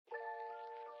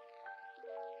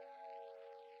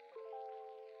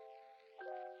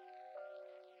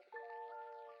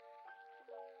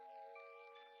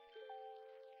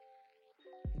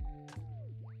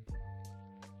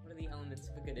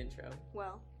a good intro.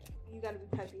 Well, you gotta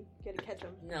be peppy. You gotta catch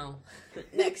them. No.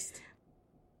 Next.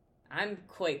 I'm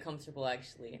quite comfortable,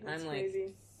 actually. That's I'm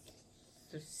crazy.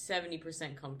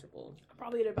 70% comfortable.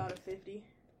 Probably at about a 50.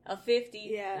 A 50?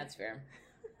 Yeah. That's fair.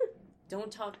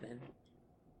 Don't talk then.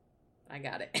 I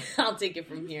got it. I'll take it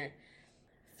from here.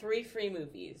 3 free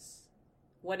movies.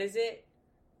 What is it?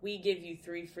 We give you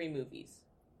 3 free movies.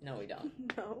 No, we don't.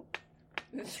 No.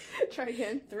 Try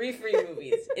again. 3 free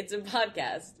movies. It's a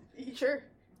podcast. Sure.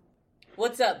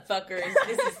 What's up, fuckers?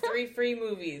 This is 3 free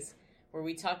movies, where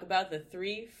we talk about the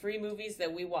 3 free movies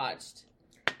that we watched.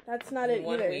 That's not in it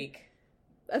 1 either. week.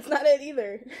 That's not it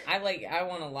either. I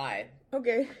want to lie.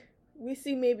 Okay. We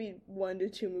see maybe 1 to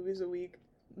 2 movies a week,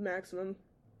 maximum.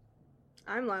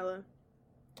 I'm Lila.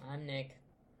 I'm Nick.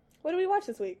 What did we watch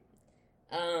this week?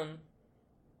 We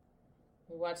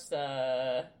watched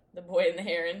The Boy and the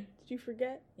Heron. Did you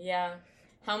forget? Yeah.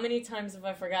 How many times have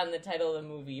I forgotten the title of the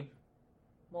movie?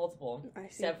 Multiple. I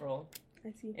see. Several.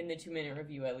 I see. In the 2-minute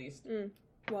review, at least.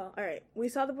 Well, alright. We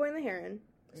saw The Boy and the Heron.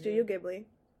 Studio Ghibli.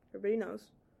 Everybody knows.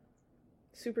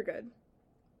 Super good.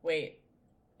 Wait.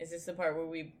 Is this the part where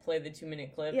we play the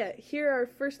 2-minute clip? Yeah, here are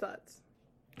first thoughts.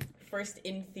 First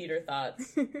in-theater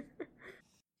thoughts.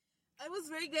 It was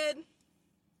very good.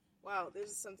 Wow,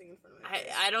 there's something in front of my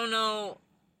face. I don't know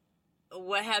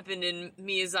what happened in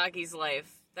Miyazaki's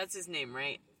life. That's his name,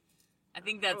 right? I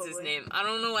think that's his name. I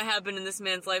don't know what happened in this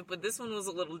man's life, but this one was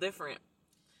a little different.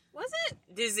 Was it?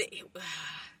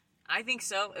 I think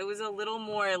so. It was a little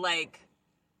more, like,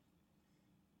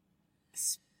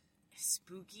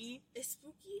 spooky. Is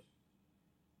spooky?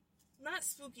 Not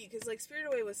spooky, because, like,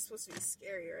 Spirited Away was supposed to be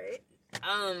scary, right?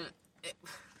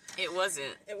 It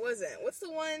wasn't. It wasn't. What's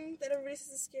the one that everybody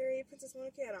says is scary? Princess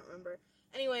Mononoke? I don't remember.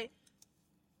 Anyway,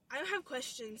 I have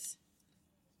questions.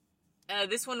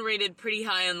 This one rated pretty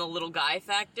high on the little guy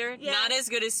factor. Yeah. Not as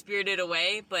good as Spirited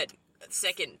Away, but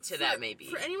second to that, maybe.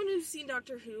 For anyone who's seen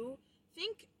Doctor Who,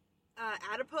 think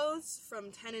Adipose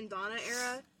from Ten and Donna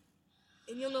era,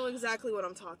 and you'll know exactly what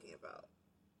I'm talking about.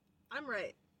 I'm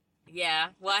right.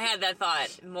 Yeah, well, I had that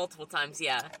thought multiple times,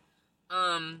 yeah.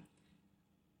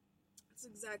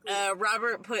 That's exactly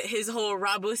Robert put his whole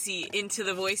Rabusi into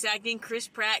the voice acting. Chris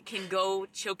Pratt can go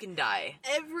choke and die.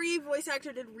 Every voice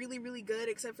actor did really, really good,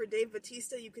 except for Dave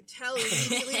Bautista. You could tell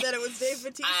immediately that it was Dave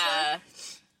Bautista.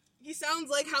 He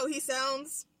sounds like how he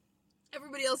sounds.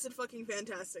 Everybody else did fucking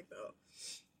fantastic, though.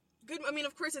 Good. I mean,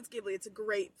 of course it's Ghibli. It's a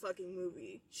great fucking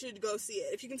movie. Should go see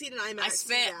it. If you can see it in IMAX,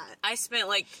 see that. I spent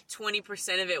like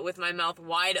 20% of it with my mouth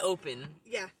wide open.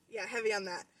 Yeah, heavy on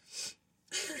that.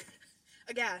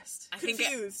 Aghast.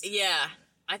 Confused.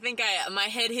 I think my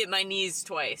head hit my knees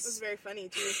twice. It was very funny,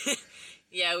 too.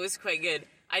 Yeah, it was quite good.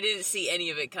 I didn't see any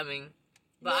of it coming.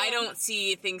 But I don't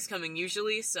see things coming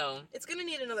usually, so... It's gonna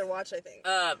need another watch, I think.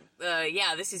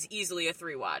 Yeah, this is easily a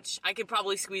 3-watch. I could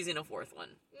probably squeeze in a 4th one.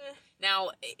 Now,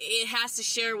 it has to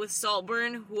share with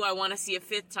Saltburn, who I want to see a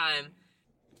 5th time.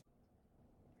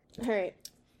 Alright.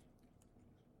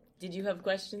 Did you have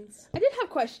questions? I did have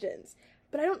questions,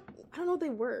 but I don't know what they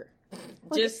were.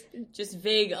 Like, just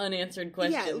vague, unanswered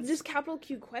questions. Yeah, just capital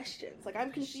Q questions. Like,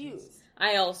 I'm confused.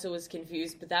 I also was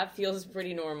confused, but that feels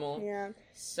pretty normal. Yeah.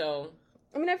 So...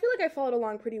 I mean, I feel like I followed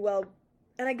along pretty well,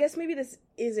 and I guess maybe this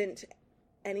isn't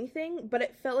anything, but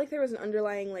it felt like there was an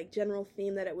underlying, like, general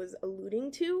theme that it was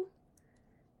alluding to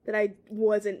that I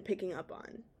wasn't picking up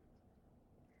on.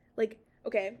 Like,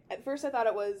 okay, at first I thought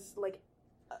it was, like...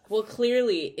 Well,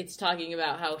 clearly it's talking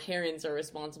about how herons are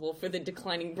responsible for the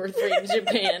declining birth rate in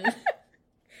Japan.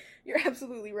 You're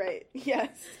absolutely right,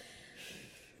 yes.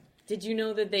 Did you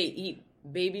know that they eat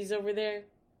babies over there?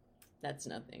 That's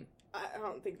nothing. I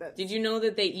don't think that's... Did you know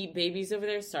that they eat babies over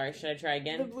there? Sorry, should I try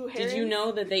again? The blue herons? Did you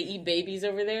know that they eat babies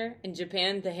over there? In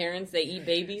Japan, the herons, they eat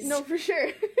babies? No, for sure.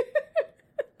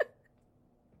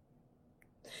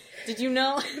 Did you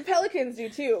know? The pelicans do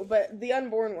too, but the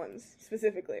unborn ones,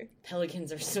 specifically.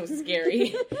 Pelicans are so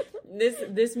scary.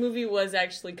 This movie was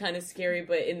actually kind of scary,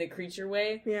 but in the creature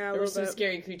way. Yeah, there was some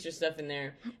scary creature stuff in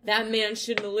there. That man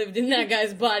shouldn't have lived in that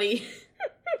guy's body.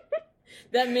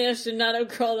 That man should not have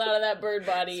crawled out of that bird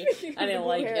body. I didn't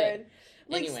like it.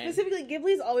 Like, anyway. Specifically,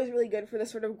 Ghibli's always really good for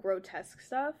this sort of grotesque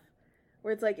stuff,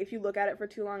 where it's like, if you look at it for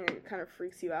too long, it kind of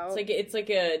freaks you out. It's like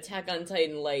a Attack on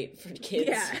Titan light for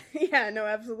kids. Yeah, no,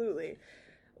 absolutely.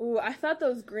 Ooh, I thought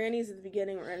those grannies at the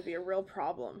beginning were going to be a real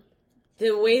problem.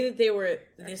 The way that they were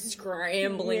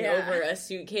scrambling over a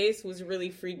suitcase was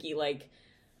really freaky. Like,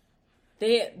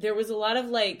 there was a lot of,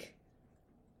 like...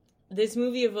 This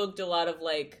movie evoked a lot of,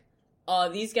 like, oh,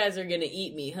 these guys are gonna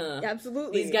eat me, huh?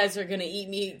 Absolutely. These guys are gonna eat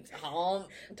me. Talk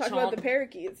about the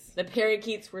parakeets. The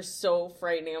parakeets were so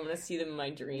frightening. I'm gonna see them in my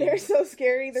dreams. They're so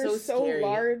scary. They're so scary.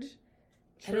 large.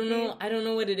 I don't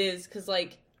know what it is, because,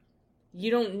 like, you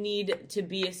don't need to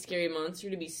be a scary monster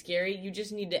to be scary. You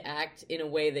just need to act in a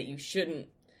way that you shouldn't.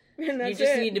 And that's you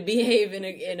just need to behave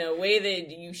in a way that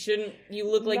you shouldn't.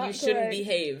 You look like you shouldn't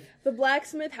behave. The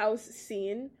blacksmith house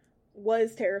scene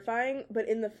was terrifying, but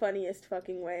in the funniest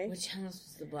fucking way. Which house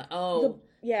was the black? Oh,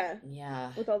 yeah.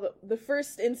 With all the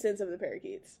first instance of the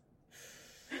parakeets.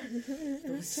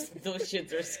 those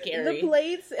shits are scary. The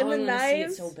plates and the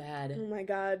knives. See it so bad. Oh my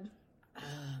god.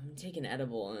 I'm taking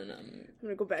edible and I'm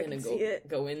gonna go back and see it.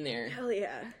 Go in there. Hell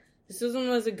yeah. This one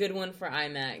was a good one for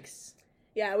IMAX.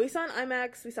 Yeah, we saw it in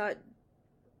IMAX. We saw it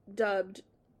dubbed.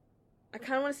 I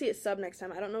kind of want to see it sub next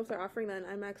time. I don't know if they're offering that in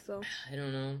IMAX though. I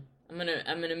don't know. I'm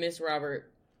gonna miss Robert.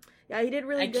 Yeah, he did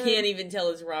really good. I can't even tell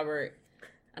it's Robert,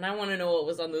 and I want to know what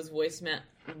was on those voice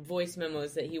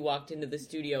memos that he walked into the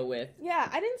studio with. Yeah,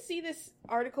 I didn't see this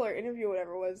article or interview,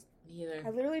 whatever it was. Me either. I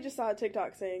literally just saw a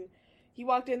TikTok saying he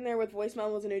walked in there with voice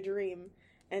memos in a dream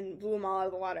and blew them all out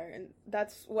of the water, and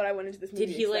that's what I went into this movie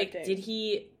expecting. Did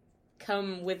he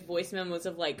come with voice memos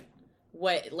of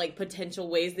what potential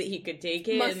ways that he could take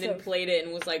it, and then played it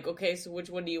and was like, okay, so which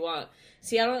one do you want?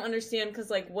 See, I don't understand,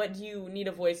 because what do you need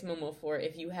a voice memo for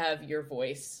if you have your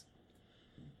voice?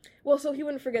 Well, so he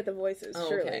wouldn't forget the voices,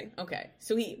 surely. Okay.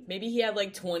 So maybe he had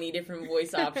 20 different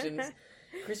voice options.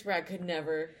 Chris Pratt could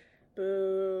never.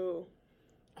 Boo.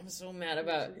 I'm so mad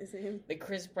about the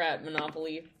Chris Pratt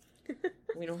monopoly.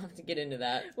 We don't have to get into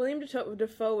that. William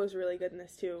Dafoe was really good in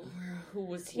this, too. Who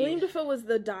was he? William Dafoe was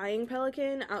the dying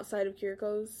pelican outside of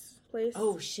Kiriko's place.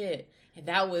 Oh, shit.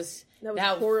 That was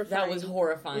horrifying. That was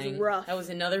horrifying. It was rough. That was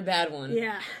another bad one.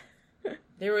 Yeah.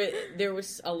 There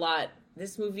was a lot.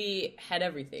 This movie had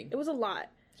everything. It was a lot.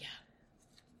 Yeah.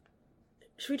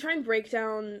 Should we try and break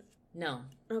down... No.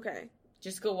 Okay.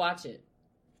 Just go watch it.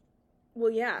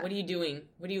 Well, yeah. What are you doing?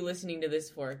 What are you listening to this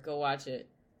for? Go watch it.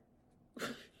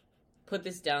 Put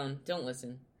this down. Don't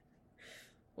listen.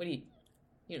 What do you...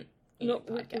 No,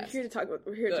 we're here to talk about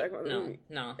the movie.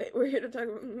 No. We're here to talk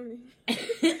about the movie.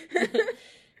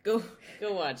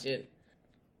 Go watch it.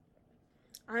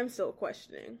 I'm still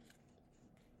questioning.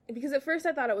 Because at first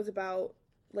I thought it was about,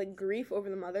 grief over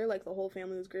the mother. The whole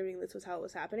family was grieving. This was how it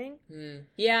was happening.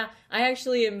 Yeah, I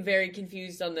actually am very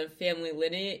confused on the family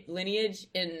lineage,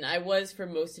 and I was for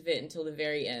most of it until the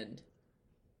very end.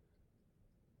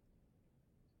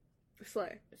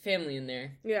 Slay. Family in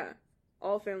there. Yeah.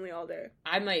 All family, all day.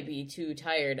 I might be too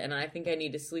tired, and I think I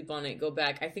need to sleep on it, go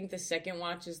back. I think the second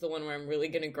watch is the one where I'm really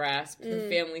going to grasp the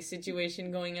family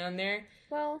situation going on there.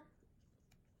 Well,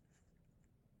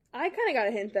 I kind of got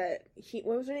a hint that,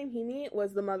 what was her name? Himi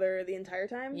was the mother the entire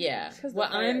time? Yeah.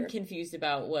 What I'm confused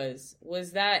about was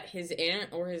that his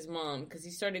aunt or his mom? Because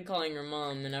he started calling her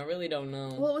mom, and I really don't know.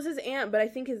 Well, it was his aunt, but I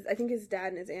think his dad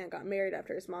and his aunt got married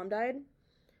after his mom died.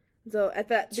 So at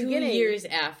that beginning... 2 years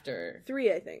after.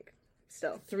 3, I think.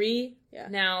 Still. 3? Yeah.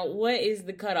 Now, what is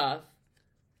the cutoff?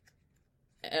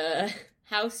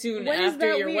 How soon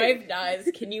after your wife dies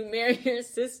can you marry your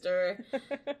sister?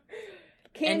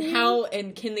 Can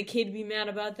the kid be mad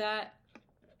about that?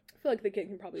 I feel like the kid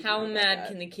can probably How mad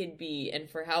can the kid be, and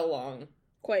for how long?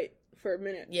 Quite. For a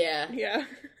minute. Yeah. Yeah.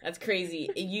 That's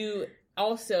crazy. You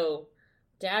also...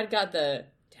 Dad got the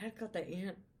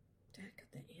aunt.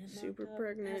 Super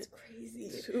pregnant. That's crazy.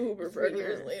 Super 3 pregnant.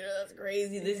 years later, that's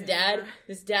crazy. This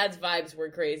dad's vibes were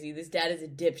crazy. This dad is a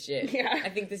dipshit. Yeah. I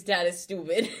think this dad is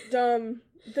stupid. Dumb.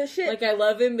 The shit. I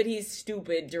love him, but he's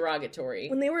stupid, derogatory.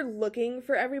 When they were looking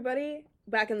for everybody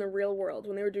back in the real world,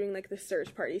 when they were doing the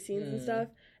search party scenes and stuff,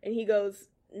 and he goes,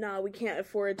 "Nah, we can't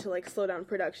afford to slow down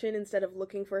production." Instead of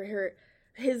looking for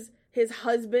his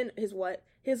husband, his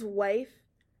wife,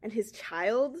 and his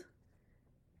child.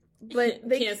 But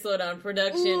they can't slow down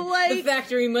production. The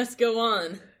factory must go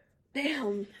on.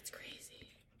 Damn. That's crazy.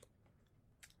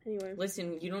 Anyway.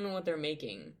 Listen, you don't know what they're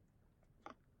making.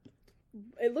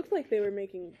 It looked like they were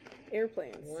making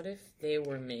airplanes. What if they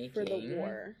were making... For the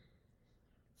war.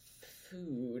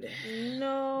 Food.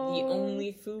 No. The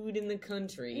only food in the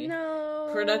country. No.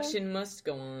 Production must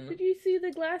go on. Did you see the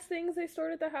glass things they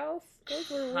stored at the house? Those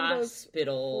were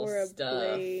hospital for a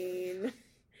stuff. Plane.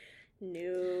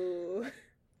 No.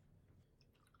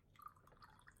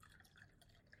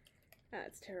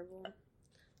 That's terrible.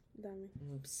 Dummy.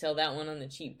 Sell that one on the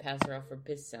cheap. Pass her off for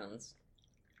piss sounds.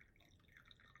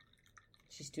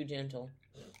 She's too gentle.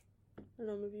 I don't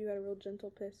know, maybe you got a real gentle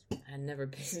piss. I never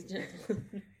piss gentle.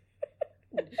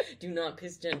 Do not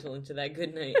piss gentle into that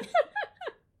good night.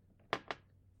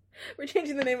 We're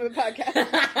changing the name of the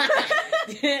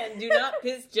podcast. Do not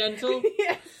piss gentle.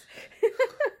 Yes.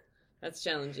 That's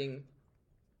challenging.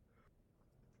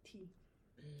 T.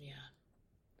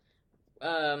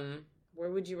 Yeah. Where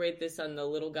would you rate this on the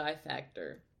little guy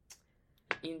factor?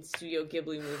 In Studio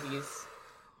Ghibli movies.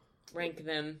 Rank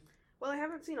them. Well, I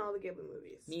haven't seen all the Ghibli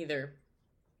movies. Neither.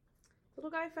 Little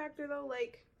guy factor, though,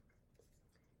 like,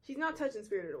 she's not touching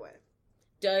Spirited Away.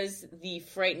 Does the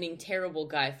frightening, terrible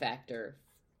guy factor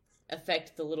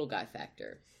affect the little guy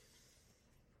factor?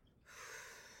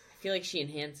 I feel like she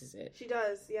enhances it. She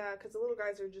does, yeah, because the little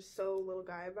guys are just so little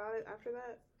guy about it after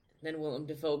that. Then Willem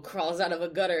Dafoe crawls out of a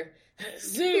gutter.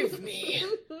 Save me!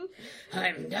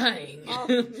 I'm dying. Off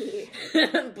me.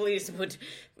 Please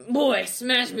boy,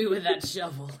 smash me with that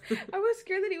shovel. I was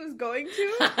scared that he was going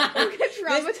to.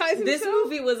 Traumatize himself. This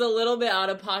movie was a little bit out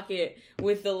of pocket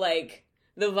with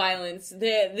the violence.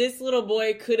 This little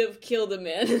boy could have killed a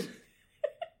man.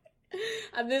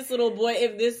 And this little boy,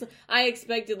 I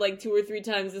expected like 2 or 3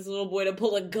 times this little boy to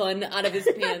pull a gun out of his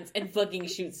pants and fucking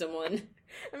shoot someone.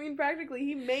 I mean, practically,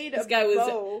 he made this a guy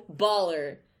bow. was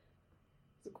baller.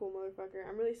 He's a cool motherfucker.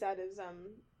 I'm really sad his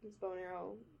bow and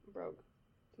arrow broke.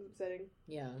 It was upsetting.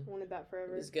 Yeah. I wanted that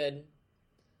forever. It was good.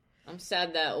 I'm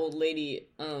sad that old lady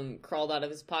crawled out of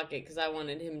his pocket because I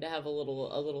wanted him to have a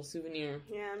little souvenir.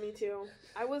 Yeah, me too.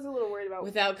 I was a little worried about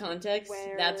without context.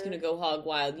 Where... That's gonna go hog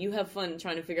wild. You have fun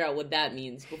trying to figure out what that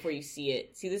means before you see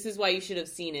it. See, this is why you should have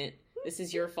seen it. This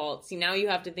is your fault. See, now you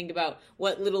have to think about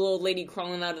what little old lady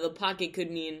crawling out of the pocket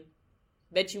could mean.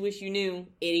 Bet you wish you knew,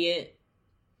 idiot.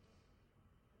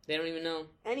 They don't even know.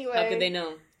 Anyway. How could they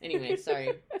know? Anyway,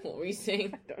 sorry. What were you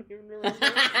saying? I don't even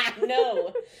remember.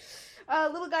 No.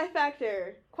 Little guy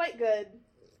factor. Quite good.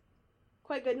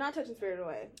 Quite good. Not touching Spirited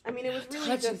Away. I mean, it was really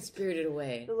touching just Spirited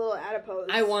Away. The little adipose.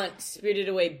 I want Spirited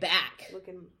Away back.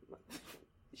 Looking.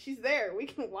 She's there. We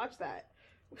can watch that.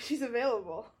 She's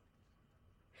available.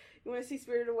 You want to see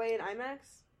Spirited Away in IMAX?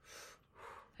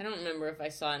 I don't remember if I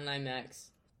saw it in IMAX.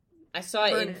 I saw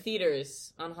it in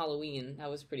theaters on Halloween. That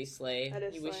was pretty slay. That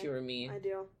is You slay. wish you were me. I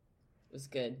do. It was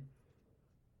good.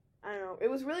 I don't know. It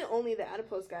was really only the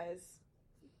adipose guys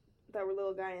that were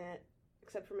little guy in it,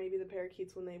 except for maybe the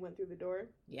parakeets when they went through the door.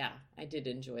 Yeah, I did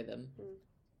enjoy them.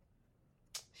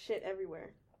 Shit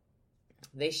everywhere.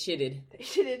 They shitted. They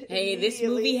shitted. Hey, this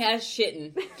movie has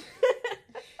shitting.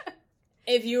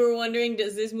 If you were wondering,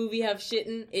 does this movie have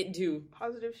shitting? It do.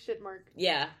 Positive shit mark.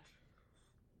 Yeah.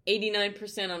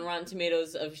 89% on Rotten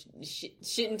Tomatoes of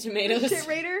shitting tomatoes. Shit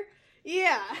Raider?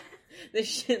 Yeah. The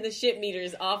shit meter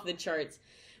is off the charts.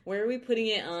 Where are we putting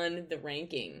it on the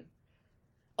ranking?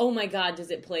 Oh my god,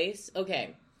 does it place?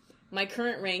 Okay. My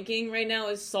current ranking right now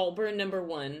is Saltburn number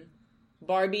 1,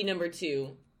 Barbie number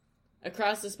 2,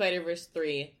 Across the Spider-Verse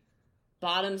 3,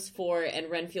 Bottoms 4, and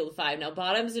Renfield 5. Now,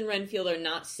 Bottoms and Renfield are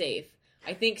not safe.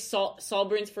 I think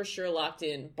Saltburn's for sure locked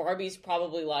in. Barbie's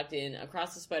probably locked in.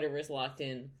 Across the Spider-Verse locked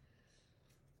in.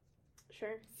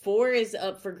 Sure. 4 is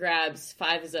up for grabs.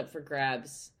 5 is up for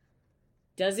grabs.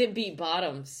 Does it beat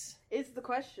Bottoms? Is the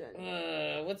question.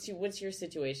 What's your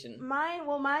situation?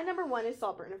 My number 1 is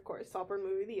Saltburn, of course. Saltburn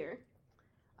movie of the year.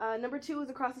 Number 2 is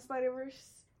Across the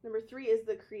Spider-Verse. Number 3 is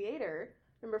The Creator.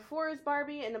 Number 4 is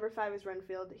Barbie, and number 5 is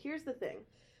Renfield. Here's the thing.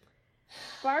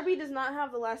 Barbie does not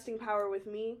have the lasting power with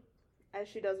me as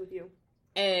she does with you.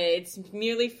 It's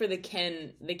merely for the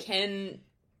Ken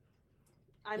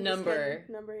number.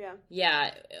 Number, yeah.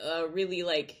 Yeah, really,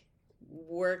 like,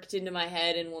 worked into my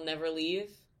head and will never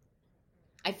leave.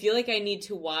 I feel like I need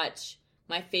to watch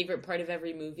my favorite part of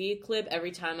every movie clip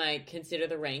every time I consider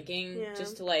the ranking,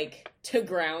 just to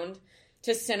ground,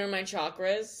 to center my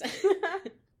chakras,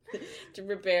 to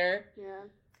prepare. Yeah.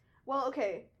 Well,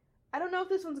 okay. I don't know if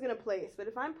this one's going to place, but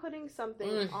if I'm putting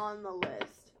something on the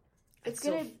list, it's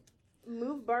going to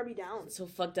move Barbie down. It's so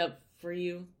fucked up for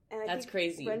you. And that's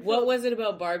crazy. Renfield, what was it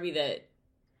about Barbie that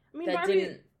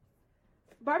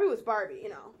Barbie was Barbie, you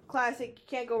know. Classic,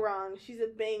 can't go wrong. She's a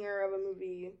banger of a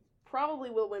movie. Probably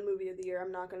will win movie of the year.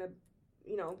 I'm not going to,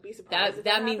 be surprised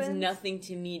that means nothing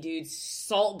to me, dude.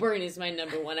 Saltburn is my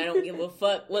number 1. I don't give a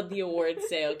fuck what the awards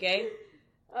say, okay?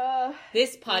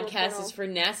 This podcast is for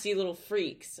nasty little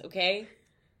freaks, okay?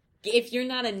 If you're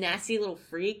not a nasty little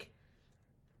freak,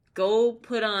 go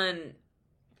put on...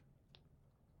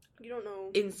 You don't know.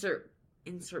 Insert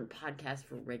podcast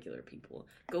for regular people.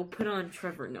 Go put on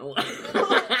Trevor Noah.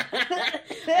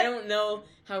 I don't know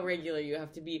how regular you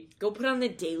have to be. Go put on The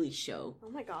Daily Show. Oh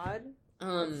my god.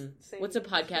 What's a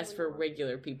podcast for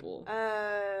regular people?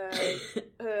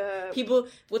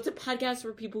 What's What's a podcast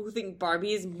for people who think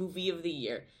Barbie is movie of the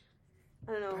year?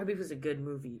 I don't know. Barbie was a good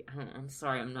movie. I'm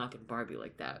sorry I'm knocking Barbie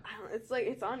like that. It's like,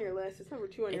 it's on your list. It's number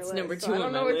 2 on your list. It's number 2 so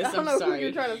on my list. I don't know sorry. who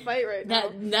you're trying to fight right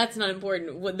now. That's not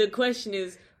important. What the question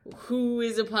is, who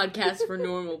is a podcast for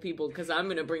normal people? Because I'm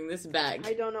going to bring this back.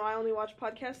 I don't know. I only watch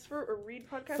podcasts or read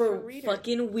podcasts for readers.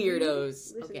 fucking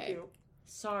weirdos. Listen Okay. to.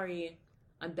 Sorry.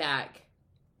 I'm back.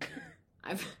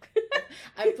 I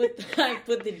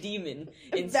put the demon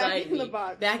inside Back in me. the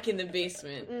box. Back in the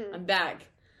basement. I'm back.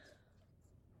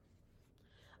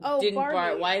 Oh,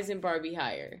 Barbie. Why isn't Barbie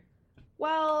higher?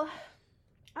 Well,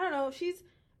 I don't know. She's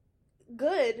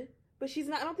good, but she's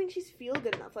not. I don't think she's feel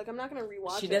good enough. Like, I'm not gonna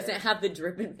rewatch. She doesn't have the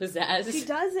drip and pizzazz. She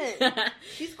doesn't.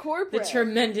 She's corporate. The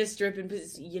tremendous drip and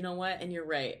pizzazz. You know what? And you're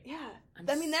right. Yeah.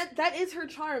 I mean, that is her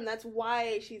charm. That's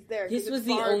why she's there. This was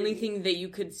the only thing that you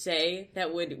could say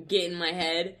that would get in my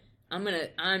head. I'm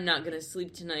not gonna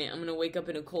sleep tonight. I'm gonna wake up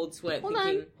in a cold sweat Hold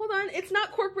thinking... on. It's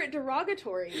not corporate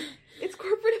derogatory. It's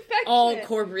corporate affection. All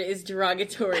corporate is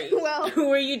derogatory. Well...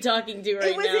 Who are you talking to right now?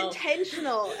 It was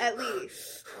intentional, at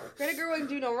least. Greta Gerwig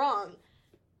do no wrong.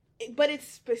 But it's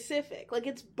specific. Like,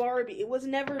 it's Barbie. It was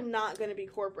never not gonna be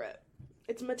corporate.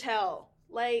 It's Mattel.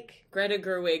 Like... Greta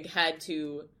Gerwig had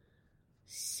to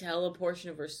sell a portion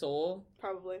of her soul.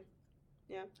 Probably.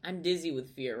 Yeah. I'm dizzy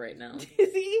with fear right now.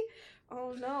 Dizzy?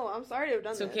 Oh no, I'm sorry to have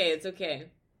done this. It's okay.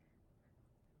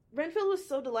 Renfield was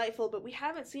so delightful, but we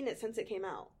haven't seen it since it came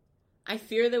out. I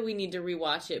fear that we need to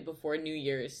rewatch it before New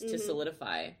Year's to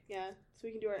solidify. Yeah, so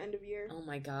we can do our end of year. Oh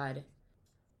my god.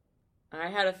 I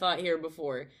had a thought here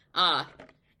before.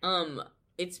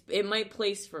 It might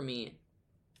place for me.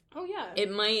 Oh yeah.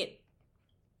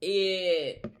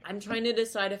 I'm trying to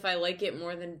decide if I like it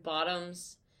more than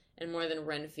Bottoms and more than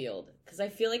Renfield. Because I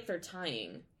feel like they're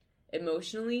tying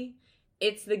emotionally.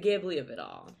 It's the Ghibli of it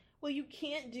all. Well, you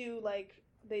can't do, like,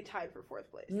 they tied for 4th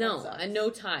place. No, and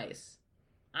no ties.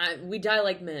 We die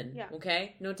like men, yeah.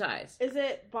 Okay? No ties. Is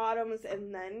it Bottoms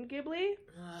and then Ghibli?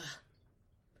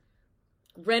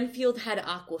 Renfield had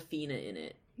Aquafina in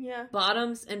it. Yeah.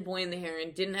 Bottoms and Boy and the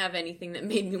Heron didn't have anything that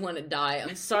made me want to die.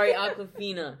 I'm sorry,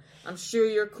 Aquafina. I'm sure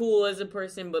you're cool as a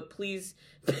person, but please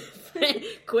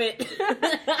quit.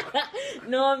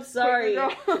 No, I'm sorry.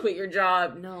 Quit your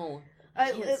job. No.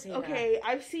 Okay,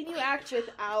 I've seen you act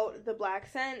without the black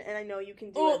scent, and I know you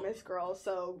can do it, Miss Girl,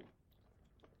 so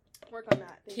work on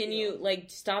that. Can you, like,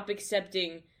 stop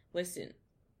accepting... Listen,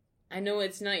 I know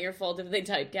it's not your fault if they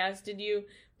typecasted you,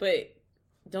 but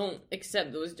don't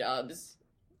accept those jobs.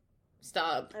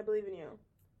 Stop. I believe in you.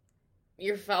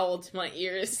 You're foul to my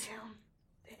ears.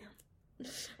 Damn.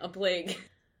 A plague.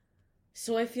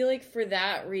 So I feel like for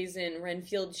that reason,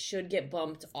 Renfield should get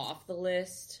bumped off the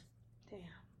list. Damn.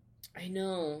 I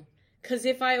know. Because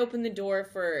if I open the door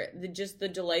for just the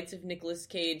delights of Nicolas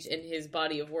Cage and his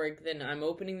body of work, then I'm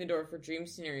opening the door for Dream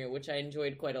Scenario, which I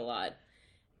enjoyed quite a lot.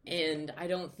 And I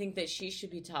don't think that she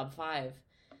should be top 5.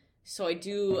 So I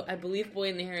believe Boy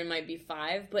and the Heron might be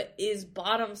 5, but is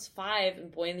Bottoms 5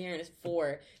 and Boy and the Heron is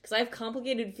 4? Because I have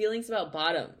complicated feelings about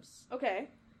Bottoms. Okay.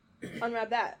 Unwrap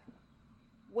that.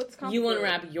 What's complicated? You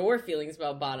unwrap your feelings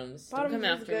about Bottoms. Don't come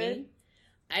after me.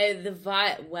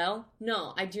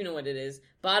 No, I do know what it is.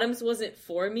 Bottoms wasn't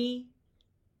for me.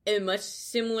 And much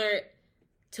similar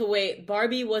to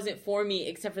Barbie wasn't for me,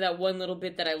 except for that one little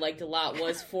bit that I liked a lot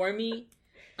was for me.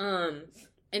 And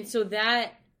so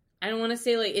that, I don't want to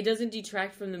say, like, it doesn't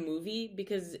detract from the movie,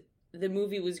 because the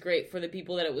movie was great for the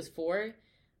people that it was for.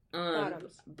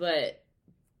 Bottoms. But,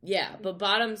 yeah, but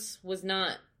Bottoms was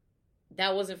not,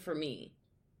 that wasn't for me.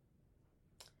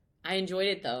 I enjoyed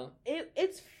it, though.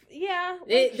 There's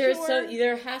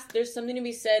something to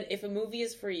be said. If a movie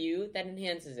is for you, that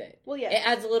enhances it. Well, yeah. It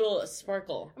adds a little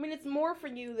sparkle. I mean, it's more for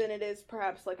you than it is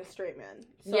perhaps like a straight man.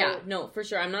 So... Yeah, no, for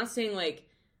sure. I'm not saying like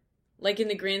in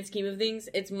the grand scheme of things,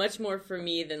 it's much more for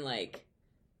me than like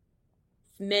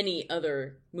many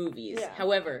other movies. Yeah.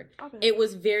 However, it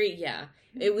was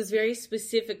very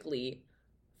specifically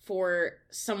for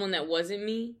someone that wasn't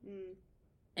me.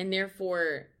 And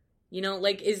therefore, you know,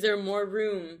 like, is there more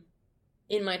room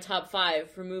in my top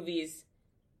 5 for movies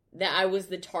that I was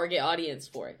the target audience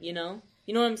for, you know?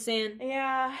 You know what I'm saying?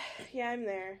 Yeah, I'm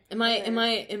there. Am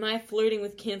I flirting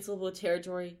with cancelable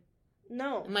territory?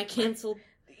 No. Am I canceled?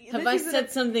 Have I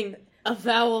said something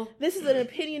foul? This is an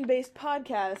opinion-based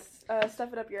podcast.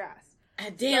 Stuff it up your ass.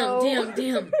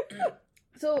 Damn.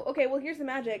 So, okay, well, here's the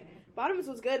magic. Bottoms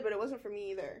was good, but it wasn't for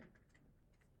me either.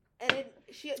 And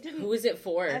she didn't... Who is it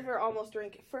for? Ever almost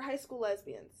drink. For high school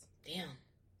lesbians. Damn.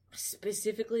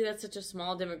 Specifically, that's such a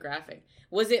small demographic.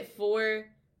 Was it for...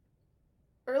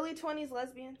 Early 20s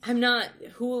lesbians? I'm not...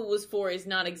 Who it was for is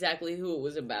not exactly who it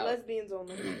was about. Lesbians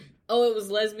only. Oh, it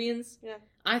was lesbians? Yeah.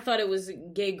 I thought it was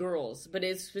gay girls, but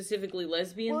it's specifically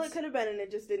lesbians? Well, it could have been, and it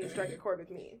just didn't strike a chord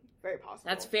with me. Very possible.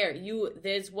 That's fair.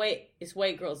 It's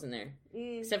white girls in there.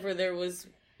 Except for there was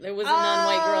a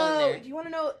non-white girl in there. Do you want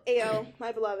to know Ao,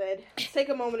 my beloved? Let's take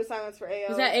a moment of silence for Ao.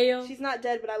 Was that Ao? She's not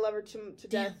dead, but I love her to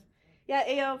death. Yeah,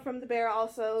 Ao from The Bear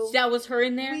also. That was her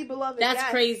in there? We beloved. That's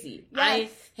crazy. Yes.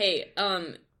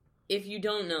 If you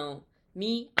don't know,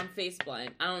 I'm face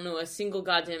blind. I don't know a single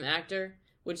goddamn actor,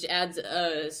 which adds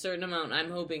a certain amount,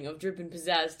 I'm hoping, of drip and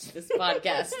pizzazz to this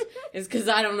podcast. Is because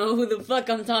I don't know who the fuck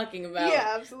I'm talking about.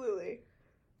 Yeah, absolutely.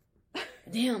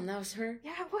 Damn, that was her?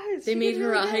 Yeah, it was. They made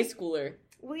her a high schooler.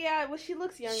 Well, yeah, she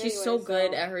looks young She's anyway, so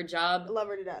good at her job. I love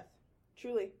her to death.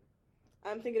 Truly.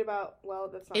 I'm thinking about,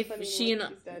 that's not funny. If she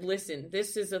and listen,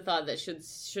 this is a thought that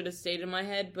should have stayed in my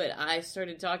head, but I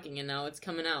started talking and now it's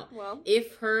coming out. Well,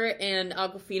 if her and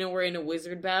Awkwafina were in a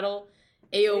wizard battle,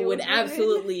 Ao would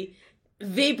absolutely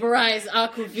vaporize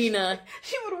Awkwafina.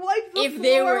 She would wipe the if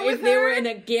they were in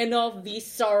a Gandalf v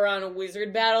Sauron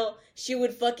wizard battle. She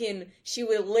would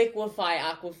liquefy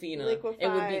Awkwafina. It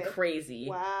would be crazy.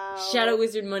 Wow. Shadow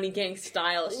Wizard Money Gang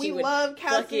style. We love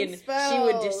casting spells. She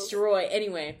would destroy.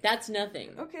 Anyway, that's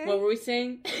nothing. Okay. What were we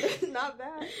saying? Not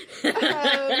bad.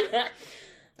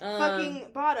 Fucking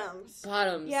bottoms.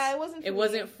 Bottoms. Yeah, it wasn't for It me.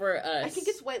 wasn't for us. I think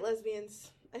it's white lesbians.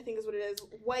 I think is what it is.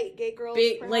 White gay girls,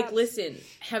 like, listen,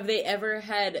 have they ever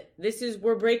had...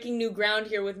 We're breaking new ground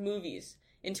here with movies.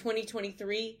 In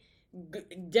 2023...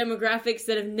 demographics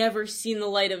that have never seen the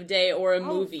light of day or a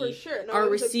movie for sure. are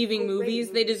receiving movies.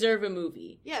 Movie. They deserve a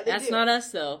movie. Yeah, that's not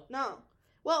us though. No.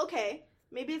 Well, okay,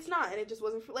 maybe it's not, and it just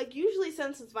wasn't for, usually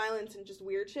senseless violence and just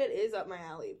weird shit is up my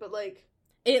alley. But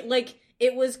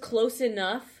it was close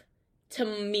enough to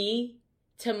me,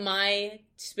 to my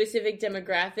specific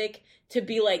demographic, to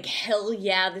be like, hell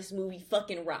yeah, this movie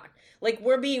fucking rocked.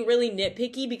 We're being really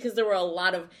nitpicky because there were a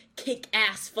lot of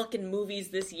kick-ass fucking movies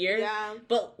this year. Yeah.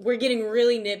 But we're getting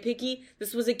really nitpicky.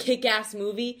 This was a kick-ass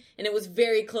movie, and it was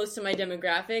very close to my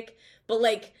demographic. But,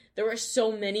 there were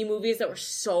so many movies that were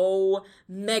so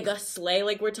mega slay.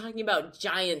 We're talking about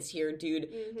giants here, dude.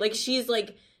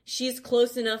 Mm-hmm. She's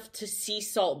close enough to see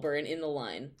Saltburn in the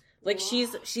line. Wow.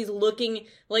 She's looking,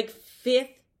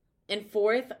 fifth and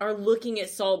fourth are looking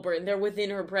at Saltburn. They're within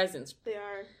her presence. They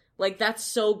are. That's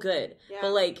so good. Yeah.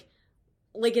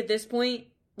 But, at this point,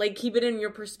 keep it in your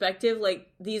perspective.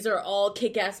 These are all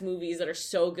kick-ass movies that are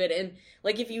so good. And,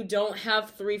 if you don't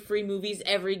have 3 free movies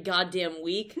every goddamn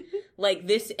week,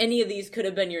 any of these could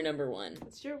have been your number one.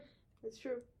 It's true. It's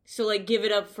true. So, give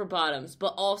it up for bottoms.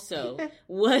 But also,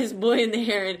 was Boy and the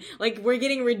Heron. We're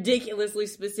getting ridiculously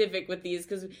specific with these.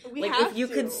 Because, if you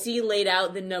could see laid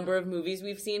out the number of movies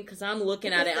we've seen, because I'm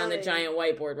looking at it on the giant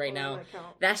whiteboard right now.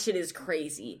 That shit is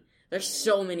crazy. There's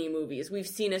so many movies. We've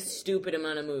seen a stupid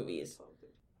amount of movies.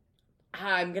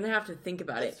 I'm gonna have to think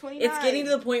about it. 29. It's getting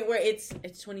to the point where it's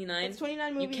 29. It's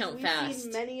 29 movies. You count We've fast.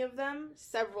 seen many of them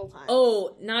several times.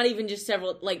 Oh, not even just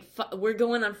several. We're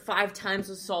going on 5 times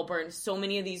with Saltburn. So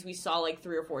many of these we saw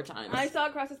 3 or 4 times. I saw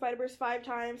Across the Spider-Verse 5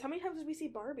 times. How many times did we see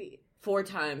Barbie? 4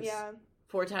 times. Yeah.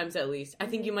 4 times at least. I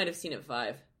think you might have seen it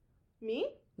 5. Me?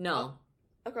 No.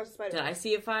 Across the Spider-Verse. Did I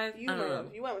see it 5? You I don't know.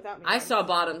 You went without me. I saw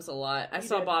Bottoms a lot. I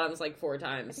saw Bottoms 4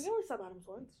 times. I think I only saw Bottoms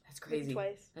once. That's crazy. Maybe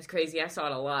twice. That's crazy. I saw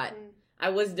it a lot. I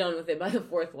was done with it by the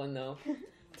 4th one, though,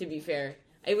 to be fair.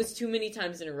 It was too many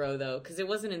times in a row, though, because it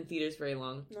wasn't in theaters very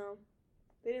long. No.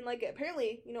 They didn't like it.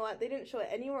 Apparently, you know what? They didn't show it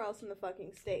anywhere else in the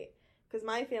fucking state. Because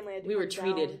my family had to We were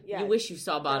treated. You wish you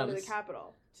saw Bottoms. Down to the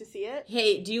Capitol to see it.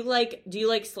 Hey, do you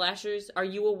like slashers? Are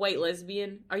you a white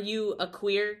lesbian? Are you a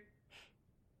queer?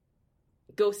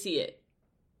 Go see it.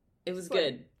 It was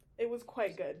good. It was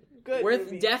quite good. Good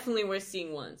movie. Definitely worth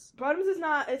seeing once. Bottoms is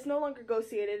not, it's no longer go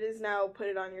see it. It is now put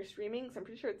it on your streaming, so I'm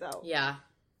pretty sure it's out. Yeah.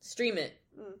 Stream it.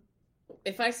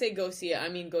 If I say go see it, I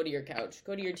mean go to your couch.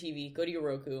 Go to your TV. Go to your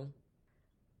Roku.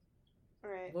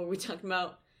 Alright. What were we talking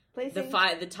about? Placing.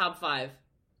 The top 5.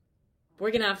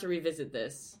 We're gonna have to revisit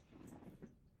this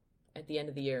at the end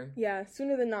of the year. Yeah,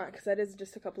 sooner than not, because that is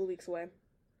just a couple of weeks away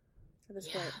at this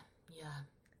point. Yeah.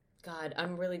 God,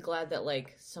 I'm really glad that,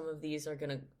 some of these are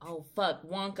gonna... Oh, fuck.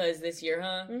 Wonka is this year,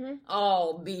 huh? Mm-hmm.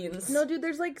 Oh, beans. No, dude,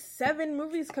 there's, 7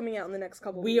 movies coming out in the next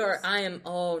couple weeks.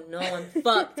 Oh, no, I'm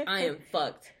fucked. I am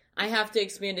fucked. I have to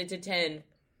expand it to 10.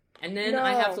 And then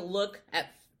I have to look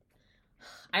at...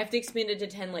 I have to expand it to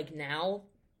 10, now.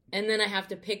 And then I have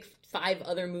to pick 5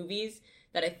 other movies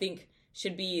that I think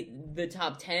should be the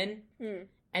top 10.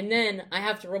 And then I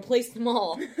have to replace them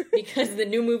all because the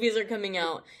new movies are coming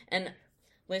out. And...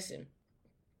 Listen,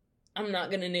 I'm not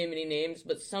going to name any names,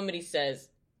 but somebody says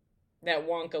that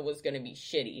Wonka was going to be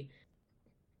shitty.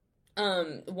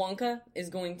 Wonka is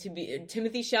going to be...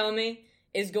 Timothée Chalamet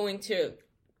is going to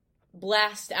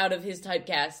blast out of his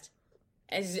typecast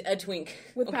as a twink.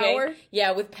 With power?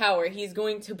 Yeah, with power. He's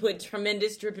going to put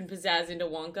tremendous drip and pizzazz into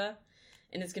Wonka,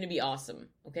 and it's going to be awesome,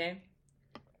 okay?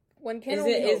 When can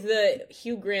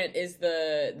Hugh Grant is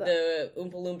the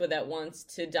Oompa Loompa that wants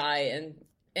to die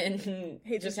and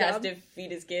just has to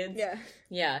feed his kids? Yeah.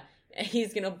 Yeah. And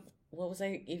he's going to... What was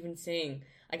I even saying?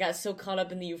 I got so caught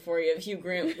up in the euphoria of Hugh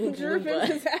Grant Oompa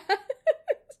Loompa.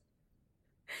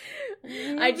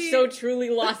 I so truly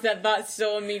lost that thought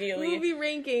so immediately. Movie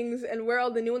rankings and where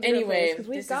all the new ones are anyway, because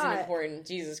this isn't important.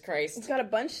 Jesus Christ. We've got a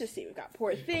bunch to see. We've got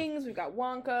Poor Things, we've got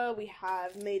Wonka, we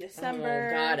have May, December.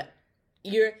 Oh, God.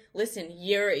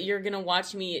 You're gonna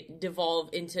watch me devolve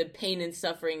into pain and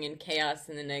suffering and chaos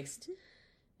in the next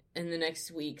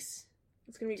weeks.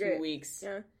 It's gonna be great. 2 weeks.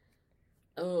 Yeah.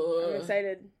 Oh. I'm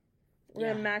excited. We're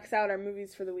gonna max out our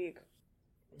movies for the week.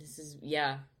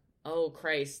 Oh,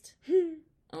 Christ.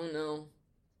 Oh,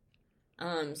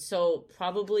 no. So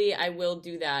probably I will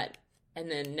do that, and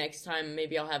then next time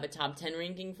maybe I'll have a top 10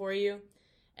 ranking for you,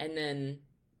 and then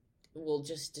we'll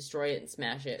just destroy it and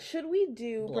smash it. Should we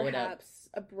do perhaps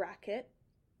a bracket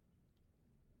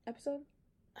episode?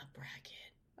 A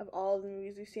bracket? Of all of the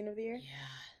movies we've seen of the year? Yeah.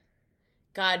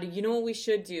 God, you know what we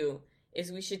should do?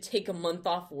 Is we should take a month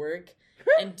off work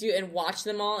and watch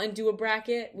them all and do a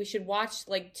bracket. We should watch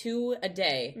like 2 a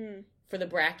day for the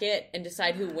bracket and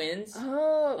decide who wins.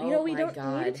 Oh, we don't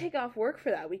need to take off work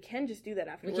for that. We can just do that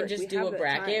after work. We can just do a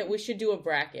bracket. We should do a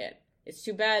bracket. It's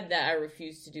too bad that I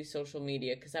refuse to do social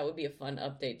media because that would be a fun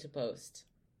update to post.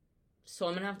 So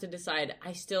I'm going to have to decide.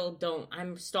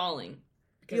 I'm stalling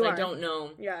because I don't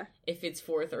know if it's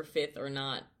 4th or 5th or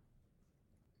not.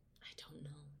 I don't know.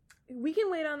 We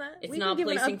can wait on that. It's not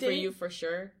placing for you for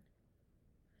sure?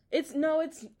 It's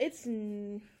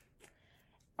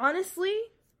honestly,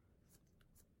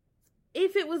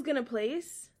 if it was gonna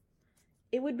place,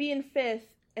 it would be in 5th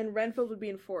and Renfield would be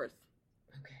in 4th.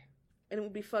 Okay. And it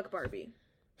would be fuck Barbie.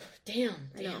 Damn.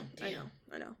 I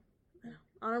know.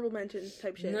 Honorable mention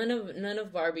type shit. None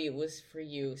of Barbie was for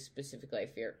you specifically, I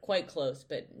fear. Quite close,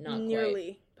 but not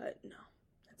nearly, but no.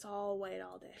 It's all white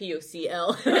all day.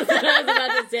 POCL. That's what I was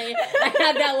about to say. I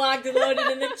had that locked and loaded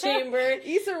in the chamber.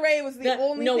 Issa Rae was the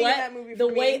only thing in that movie for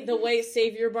me. The way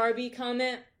Save Your Barbie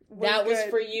comment, that was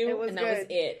for you, and that was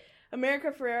it.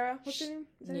 America Ferrera, what's her name?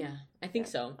 Yeah, I think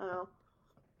so. I don't know.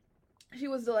 She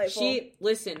was delightful.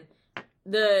 Listen,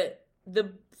 the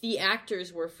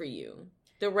actors were for you.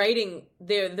 The writing,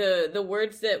 the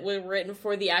words that were written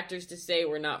for the actors to say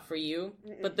were not for you.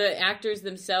 But the actors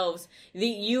themselves,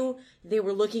 they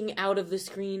were looking out of the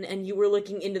screen and you were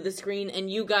looking into the screen and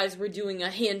you guys were doing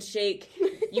a handshake.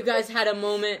 You guys had a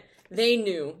moment. They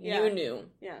knew. Yeah. You knew.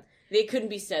 Yeah. They couldn't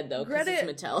be said though because it's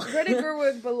Mattel. Greta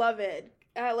Gerwig, beloved.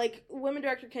 Women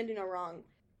director can do no wrong.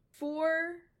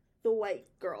 For the white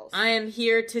girls. I am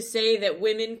here to say that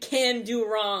women can do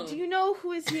wrong. Do you know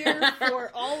who is here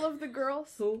for all of the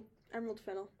girls? Who? Emerald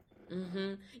Fennell.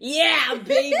 Mm-hmm. Yeah,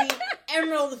 baby!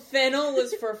 Emerald Fennell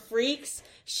was for freaks.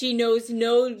 She knows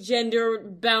no gender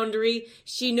boundary.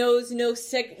 She knows no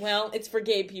well, it's for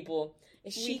gay people.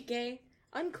 Is she gay?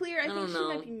 Unclear. I think she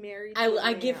might be married.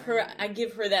 I give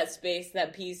her that space,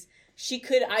 that piece.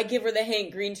 I give her the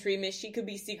Hank Green treatment. She could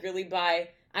be secretly bi.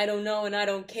 I don't know, and I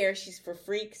don't care. She's for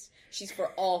freaks. She's for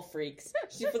all freaks.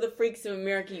 She's for the freaks of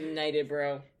America United,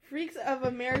 bro. Freaks of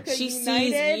America United. She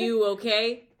sees you,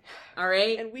 okay? All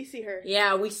right? And we see her.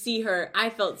 Yeah, we see her. I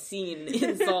felt seen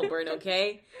in Saltburn,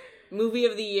 okay? Movie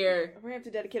of the year. We're going to have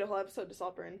to dedicate a whole episode to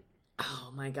Saltburn.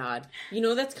 Oh, my God. You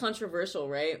know that's controversial,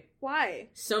 right? Why?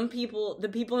 The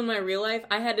people in my real life,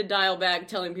 I had to dial back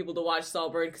telling people to watch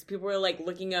Saltburn because people were,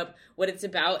 looking up what it's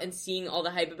about and seeing all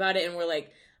the hype about it, and were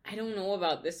like, I don't know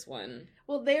about this one.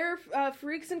 Well, they're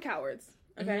freaks and cowards.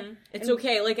 Okay? Mm-hmm. It's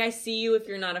okay. I see you if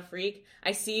you're not a freak.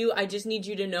 I see you. I just need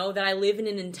you to know that I live in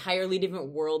an entirely different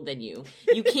world than you.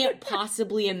 You can't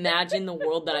possibly imagine the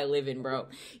world that I live in, bro.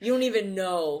 You don't even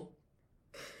know.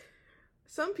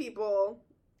 Some people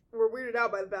were weirded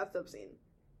out by the bathtub scene.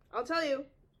 I'll tell you.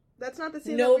 That's not the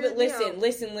scene. No, but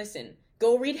listen.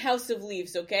 Go read House of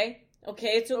Leaves, okay? Okay,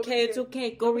 it's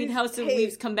okay. Go read House of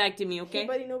Leaves. Come back to me, okay? Hey,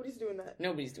 buddy, nobody's doing that.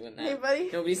 Hey, buddy.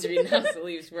 Nobody's reading House of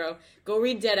Leaves, bro. Go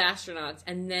read Dead Astronauts,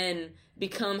 and then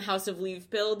become House of Leaves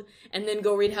pilled, and then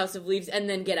go read House of Leaves, and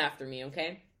then get after me,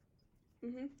 okay?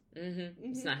 Mm-hmm.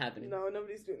 It's not happening. No,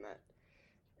 nobody's doing that.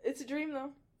 It's a dream,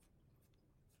 though.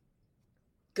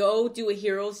 Go do a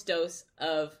hero's dose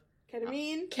of...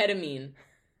 Ketamine.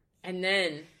 And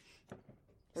then...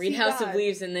 Read House of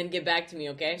Leaves and then get back to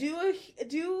me, okay?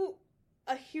 Do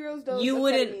a hero's dose You of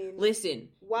wouldn't ketamine listen.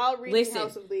 while reading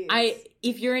House of Leaves.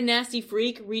 If you're a nasty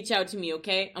freak, reach out to me,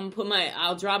 okay?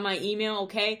 I'll drop my email,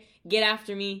 okay? Get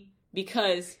after me,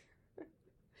 because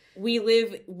we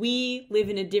live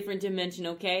in a different dimension,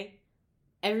 okay?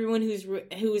 Everyone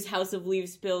who's House of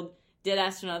Leaves spilled, Dead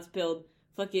Astronauts spilled,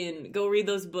 fucking go read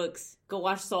those books. Go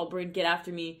watch Saltburn. Get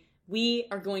after me. We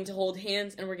are going to hold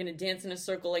hands and we're going to dance in a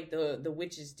circle like the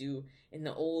witches do in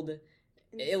the old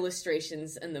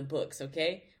illustrations and the books,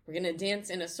 okay? We're going to dance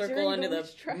in a circle under the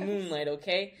moonlight,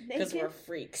 okay? Because we're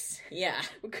freaks. Yeah.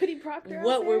 Goody Proctor.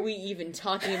 What were we even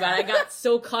talking about? I got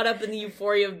so caught up in the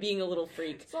euphoria of being a little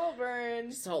freak.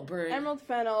 Saltburn. Emerald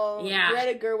Fennel. Yeah.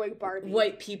 Greta Gerwig Barbie.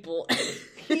 White people.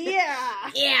 Yeah.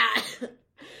 Yeah.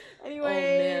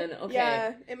 Anyway, oh man, okay.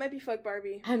 Yeah, it might be fuck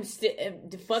Barbie.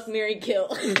 Fuck, marry, kill.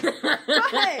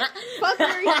 Fuck,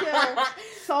 marry, kill.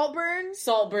 Saltburn,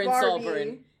 Barbie.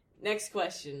 Saltburn. Next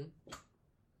question.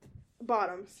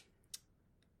 Bottoms.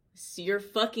 So you're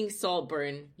fucking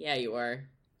Saltburn. Yeah, you are.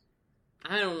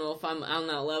 I don't know if I'm on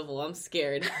that level. I'm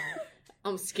scared.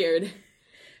 I'm scared.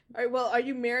 Alright, well, are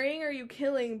you marrying or are you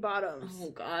killing Bottoms? Oh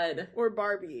god. Or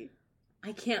Barbie?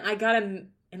 I can't.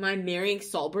 Am I marrying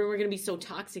Saltburn? We're gonna be so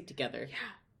toxic together.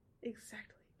 Yeah,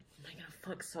 exactly. Am I gonna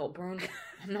fuck Saltburn?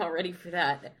 I'm not ready for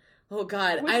that. Oh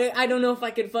god, I don't know if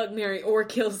I could fuck, marry, or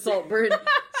kill Saltburn.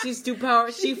 She's too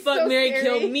powerful. She fuck, so marry,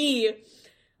 kill me.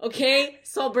 Okay?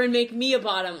 Saltburn, make me a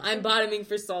bottom. I'm bottoming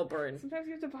for Saltburn. Sometimes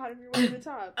you have to bottom your way to the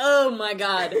top. Oh my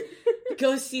god.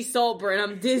 Go see Saltburn.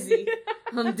 I'm dizzy.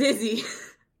 I'm dizzy.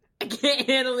 I can't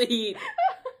handle the heat.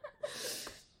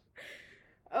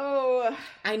 Oh.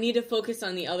 I need to focus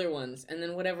on the other ones, and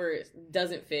then whatever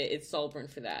doesn't fit, it's Saltburn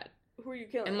for that. Who are you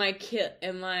killing?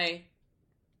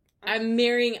 I'm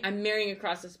marrying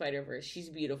Across the Spider-Verse. She's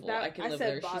beautiful. I can live with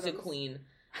her. Bottoms. She's a queen.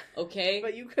 Okay?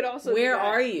 But you could also Where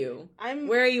are you?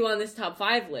 Where are you on this top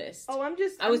 5 list? Oh,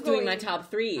 I was doing my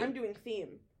top 3. I'm doing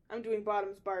theme. I'm doing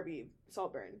Bottoms, Barbie,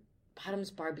 Saltburn.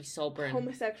 Bottoms, Barbie, Saltburn.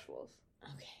 Homosexuals.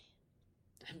 Okay.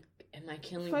 Am I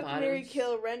killing Fuck, Bottoms? marry,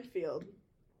 kill Renfield.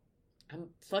 I'm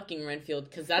fucking Renfield,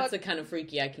 because that's the kind of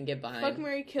freaky I can get behind. Fuck,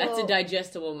 marry, kill... That's a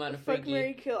digestible amount of freaky. Fuck,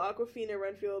 marry, kill Awkwafina,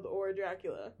 Renfield, or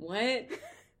Dracula. What?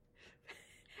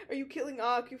 Are you killing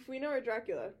Awkwafina or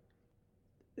Dracula?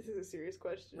 This is a serious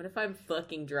question. What if I'm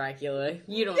fucking Dracula?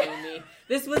 You don't know me.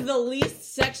 This was the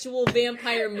least sexual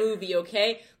vampire movie,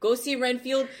 okay? Go see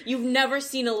Renfield. You've never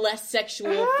seen a less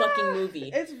sexual fucking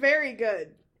movie. It's very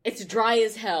good. It's dry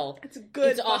as hell. It's a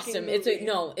good. It's awesome. Movie.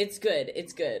 It's good.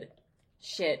 It's good.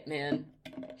 Shit, man.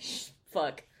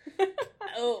 Fuck.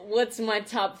 Oh, what's my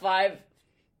top 5?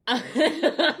 I'm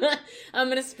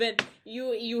gonna spend.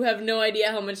 You have no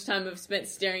idea how much time I've spent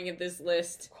staring at this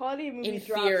list. Quality of movie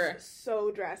drops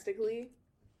so drastically.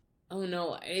 Oh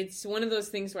no, it's one of those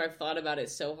things where I've thought about it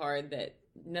so hard that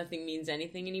nothing means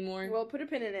anything anymore. Well, put a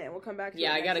pin in it and we'll come back to it.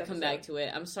 Yeah, I gotta come back to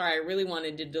it. I'm sorry, I really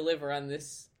wanted to deliver on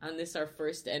this our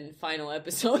first and final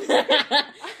episode.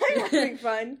 I'm having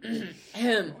fun.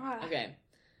 Okay.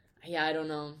 Yeah, I don't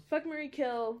know. Fuck, marry,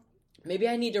 kill. Maybe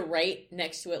I need to write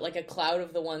next to it like a cloud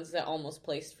of the ones that almost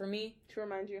placed for me. To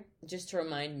remind you. Just to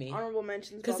remind me. Honorable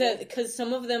mentions. Because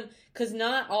some of them, because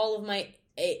not all of my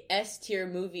S tier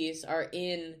movies are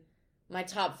in my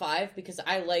top 5, because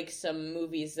I like some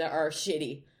movies that are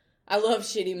shitty. I love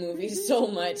shitty movies so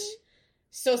much.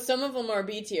 So some of them are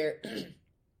B tier.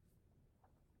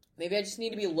 Maybe I just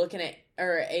need to be looking at,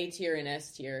 or A tier and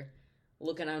S tier.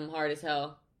 Looking at them hard as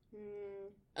hell.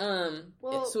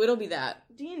 Well, so it'll be that.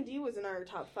 D&D was in our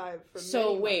top 5 for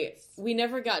So many wait, months. we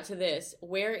never got to this.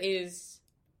 Where is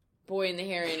Boy and the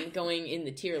Heron going in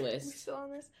the tier list? Are we still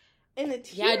on this? In the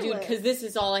tier list? Yeah, dude, because list. this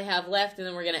is all I have left, and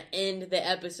then we're gonna end the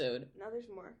episode. No, there's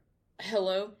more.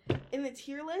 Hello? In the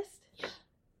tier list? Yeah.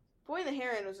 Boy and the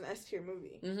Heron was an S tier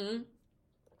movie. Mm-hmm.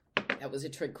 That was a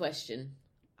trick question.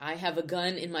 I have a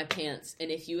gun in my pants,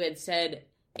 and if you had said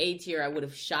A tier, I would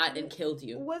have shot and killed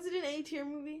you. Was it an A tier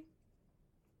movie?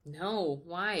 No,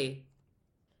 why?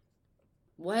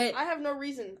 What? I have no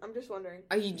reason. I'm just wondering.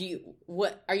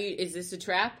 Is this a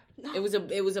trap? No.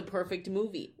 It was a perfect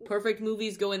movie. Perfect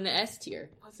movies go in the S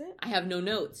tier. Was it? I have no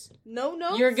notes. No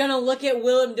notes? You're gonna look at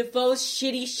Willem Dafoe's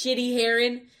shitty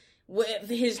Heron with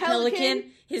his pelican,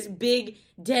 his big,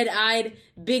 dead-eyed,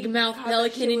 big-mouth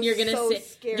pelican, and you're gonna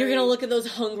you're gonna look at those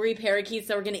hungry parakeets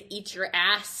that were gonna eat your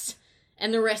ass.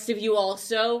 And the rest of you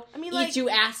also eat you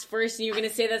ass first, and you're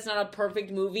gonna say that's not a perfect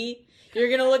movie.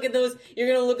 You're gonna look at those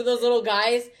little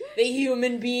guys, the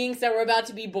human beings that were about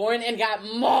to be born and got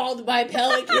mauled by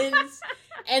pelicans,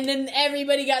 and then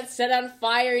everybody got set on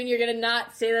fire, and you're gonna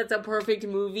not say that's a perfect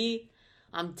movie.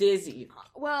 I'm dizzy.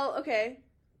 Well, okay.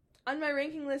 On my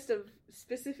ranking list of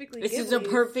specifically This Ghibli's, is a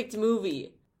perfect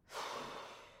movie.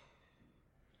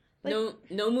 Like,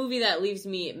 no movie that leaves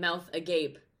me mouth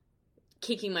agape,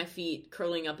 kicking my feet,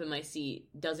 curling up in my seat,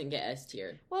 doesn't get S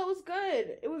tier. Well, it was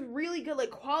good. It was really good, like,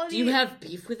 quality. Do you have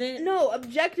beef with it? No,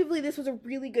 objectively, this was a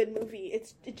really good movie.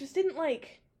 It just didn't,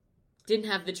 like... Didn't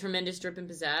have the tremendous drip and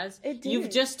pizzazz? It didn't. You've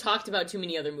just talked about too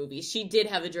many other movies. She did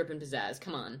have the drip and pizzazz.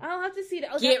 Come on. I'll have to see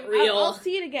it. Get real. I'll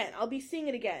see it again. I'll be seeing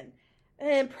it again.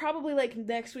 And probably, like,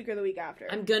 next week or the week after.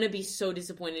 I'm gonna be so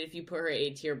disappointed if you put her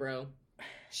A tier, bro.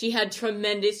 She had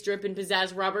tremendous drip and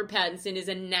pizzazz. Robert Pattinson is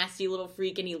a nasty little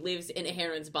freak, and he lives in a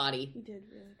Heron's body. He did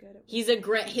really good. He's a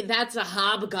great... That's a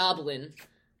hobgoblin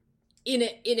in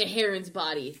a Heron's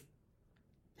body.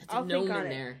 That's I'll a gnome think on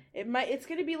in it. there. It's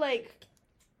gonna be, like,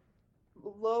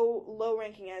 low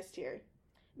ranking S tier.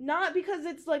 Not because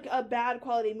it's, like, a bad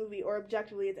quality movie or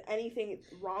objectively it's anything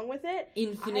wrong with it.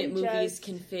 Infinite movies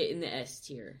can fit in the S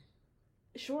tier.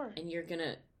 Sure. And you're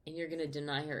gonna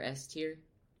deny her S tier?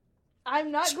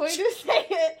 I'm not going to say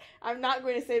it. I'm not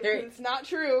going to say it because it's not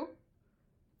true.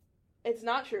 It's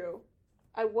not true.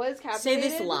 I was captivated. Say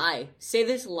this lie. Say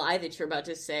this lie that you're about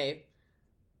to say.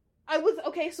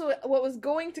 Okay, so what was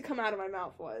going to come out of my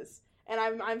mouth was, and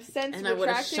I'm since and I would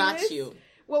have shot this, you.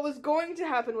 What was going to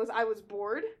happen was I was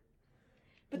bored.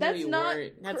 But No, that's you not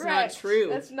weren't. That's correct. not true.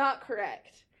 That's not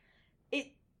correct.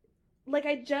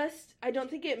 I don't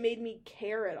think it made me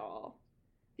care at all.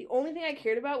 The only thing I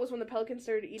cared about was when the pelican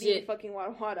started eating the fucking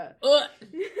wada wada.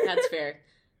 That's fair.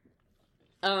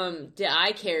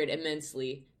 I cared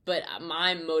immensely, but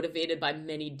I'm motivated by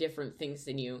many different things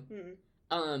than you.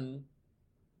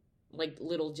 Like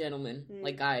little gentlemen,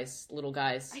 like guys, little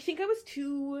guys. I think I was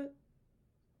too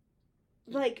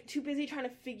busy trying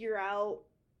to figure out.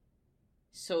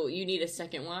 So you need a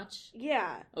second watch?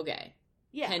 Yeah. Okay.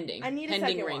 Yeah. Pending. I need a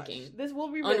Pending second ranking. watch. This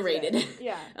will revisit. Unrated.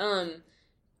 Yeah.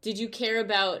 Did you care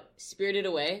about Spirited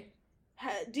Away?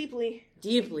 Deeply.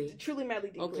 Deeply. Truly,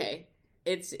 madly, deeply. Okay.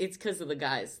 It's because of the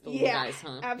guys. The little guys,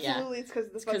 huh? Absolutely, yeah. it's because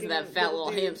of the It's because of that fat little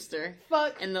hamster.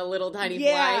 Fuck. And the little tiny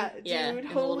fly. dude. And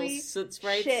Holy the little soot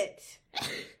sprites. Shit.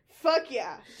 Fuck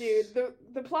yeah, dude.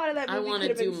 The plot of that movie I want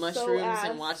to do mushrooms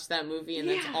so and watch that movie, and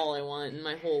that's all I want in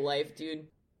my whole life, dude.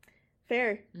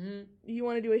 Fair. Mm-hmm. You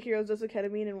want to do a Heroes Dose of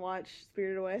Ketamine and watch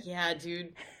Spirited Away? Yeah,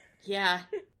 dude. Yeah.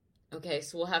 Okay,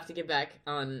 so we'll have to get back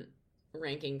on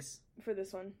rankings. For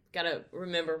this one. Gotta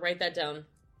remember, write that down.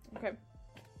 Okay.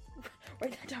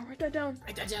 Write that down, write that down.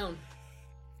 Write that down.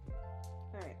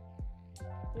 Alright.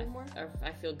 One more?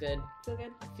 I feel good. Feel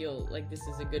good? I feel like this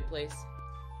is a good place.